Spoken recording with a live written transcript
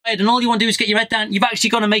and all you want to do is get your head down, you've actually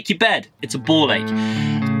got to make your bed. It's a ball ache.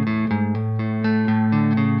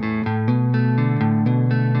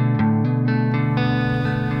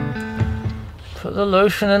 Put the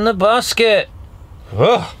lotion in the basket.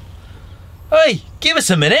 Oh. Hey, give us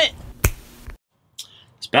a minute.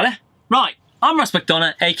 It's better. Right, I'm Russ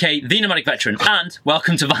McDonough, aka The Nomadic Veteran, and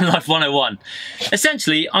welcome to Vanlife 101.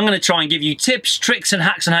 Essentially, I'm going to try and give you tips, tricks and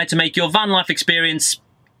hacks on how to make your van life experience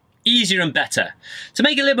easier and better. To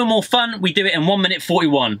make it a little bit more fun, we do it in 1 minute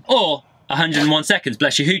 41, or 101 seconds,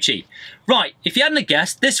 bless you Hoochie. Right, if you hadn't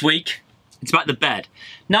guessed, this week, it's about the bed.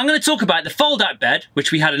 Now I'm going to talk about the fold-out bed,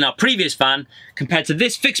 which we had in our previous van, compared to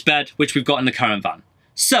this fixed bed, which we've got in the current van.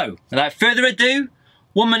 So, without further ado,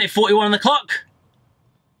 1 minute 41 on the clock.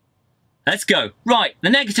 Let's go. Right,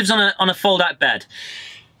 the negatives on a fold-out bed.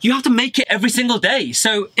 You have to make it every single day.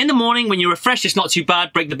 So in the morning when you're refreshed, it's not too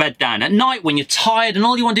bad, break the bed down. At night when you're tired and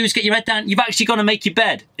all you want to do is get your head down, you've actually got to make your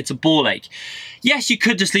bed. It's a ball ache. Yes, you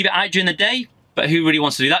could just leave it out during the day, but who really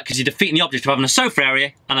wants to do that? Because you're defeating the object of having a sofa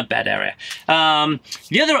area and a bed area.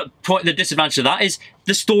 The other point, the disadvantage of that is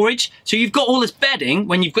the storage. So you've got all this bedding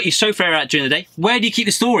when you've got your sofa area out during the day. Where do you keep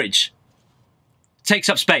the storage? Takes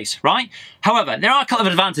up space, right? However, there are a couple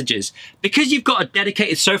of advantages. Because you've got a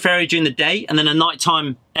dedicated sofa area during the day and then a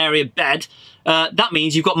nighttime area bed, that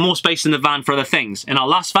means you've got more space in the van for other things. In our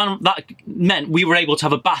last van, that meant we were able to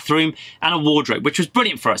have a bathroom and a wardrobe, which was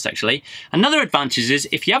brilliant for us, actually. Another advantage is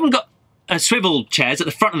if you haven't got swivel chairs at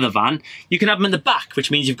the front of the van, you can have them in the back,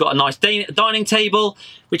 which means you've got a nice dining table,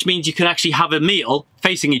 which means you can actually have a meal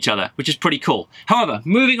facing each other, which is pretty cool. However,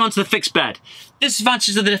 moving on to the fixed bed.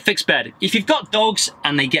 Disadvantages of the fixed bed. If you've got dogs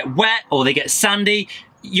and they get wet or they get sandy,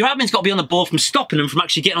 your admin's got to be on the ball from stopping them from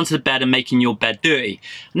actually getting onto the bed and making your bed dirty.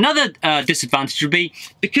 Another disadvantage would be,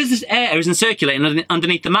 because this air isn't circulating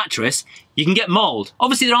underneath the mattress, you can get mold.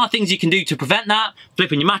 Obviously there are things you can do to prevent that,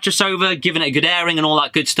 flipping your mattress over, giving it a good airing and all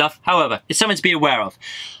that good stuff. However, it's something to be aware of.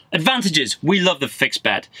 Advantages, we love the fixed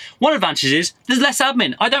bed. One advantage is there's less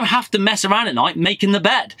admin. I don't have to mess around at night making the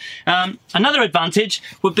bed. Another advantage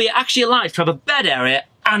would be it actually allows to have a bed area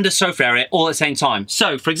and a sofa area all at the same time.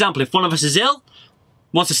 So for example, if one of us is ill,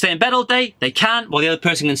 wants to stay in bed all day, they can, while the other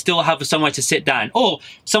person can still have somewhere to sit down. Or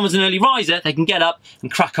if someone's an early riser, they can get up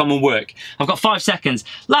and crack on and work. I've got 5 seconds.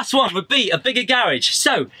 Last one would be a bigger garage.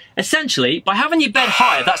 So essentially, by having your bed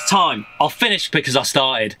higher, that's time. I'll finish because I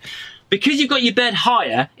started. Because you've got your bed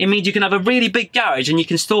higher, it means you can have a really big garage and you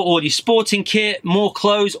can store all your sporting kit, more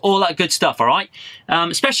clothes, all that good stuff, all right?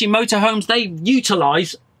 Especially motorhomes, they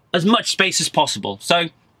utilise as much space as possible. So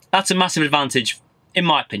that's a massive advantage, in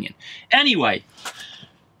my opinion. Anyway,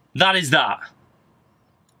 that is that.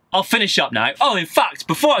 I'll finish up now. Oh, in fact,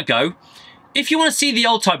 before I go, if you want to see the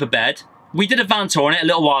old type of bed, we did a van tour on it a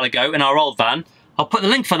little while ago in our old van. I'll put the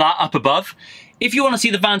link for that up above. If you want to see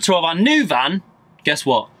the van tour of our new van, guess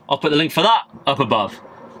what? I'll put the link for that up above.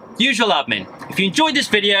 Usual admin. If you enjoyed this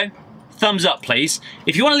video, thumbs up please.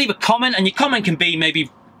 If you want to leave a comment, and your comment can be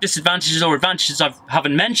maybe disadvantages or advantages I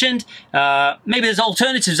haven't mentioned, maybe there's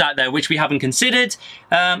alternatives out there which we haven't considered,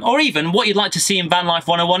 or even what you'd like to see in Vanlife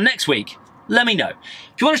 101 next week. Let me know.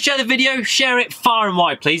 If you want to share the video, share it far and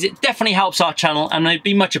wide please. It definitely helps our channel and it'd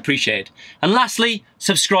be much appreciated. And lastly,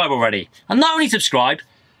 subscribe already. And not only subscribe,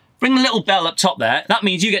 ring the little bell up top there. That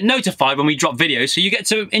means you get notified when we drop videos, so you get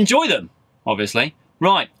to enjoy them, obviously.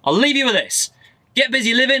 Right, I'll leave you with this. Get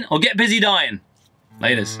busy living or get busy dying.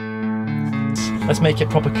 Laters. Let's make it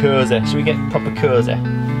proper cozy. Should we get proper cozy? I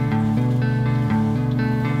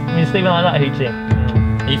mean, just leave it like that, Hoochie.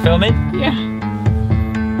 Are you filming? Yeah.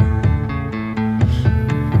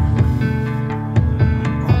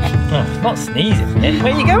 Oh, not sneezing.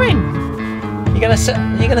 Where are you going? You're gonna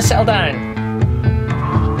settle down.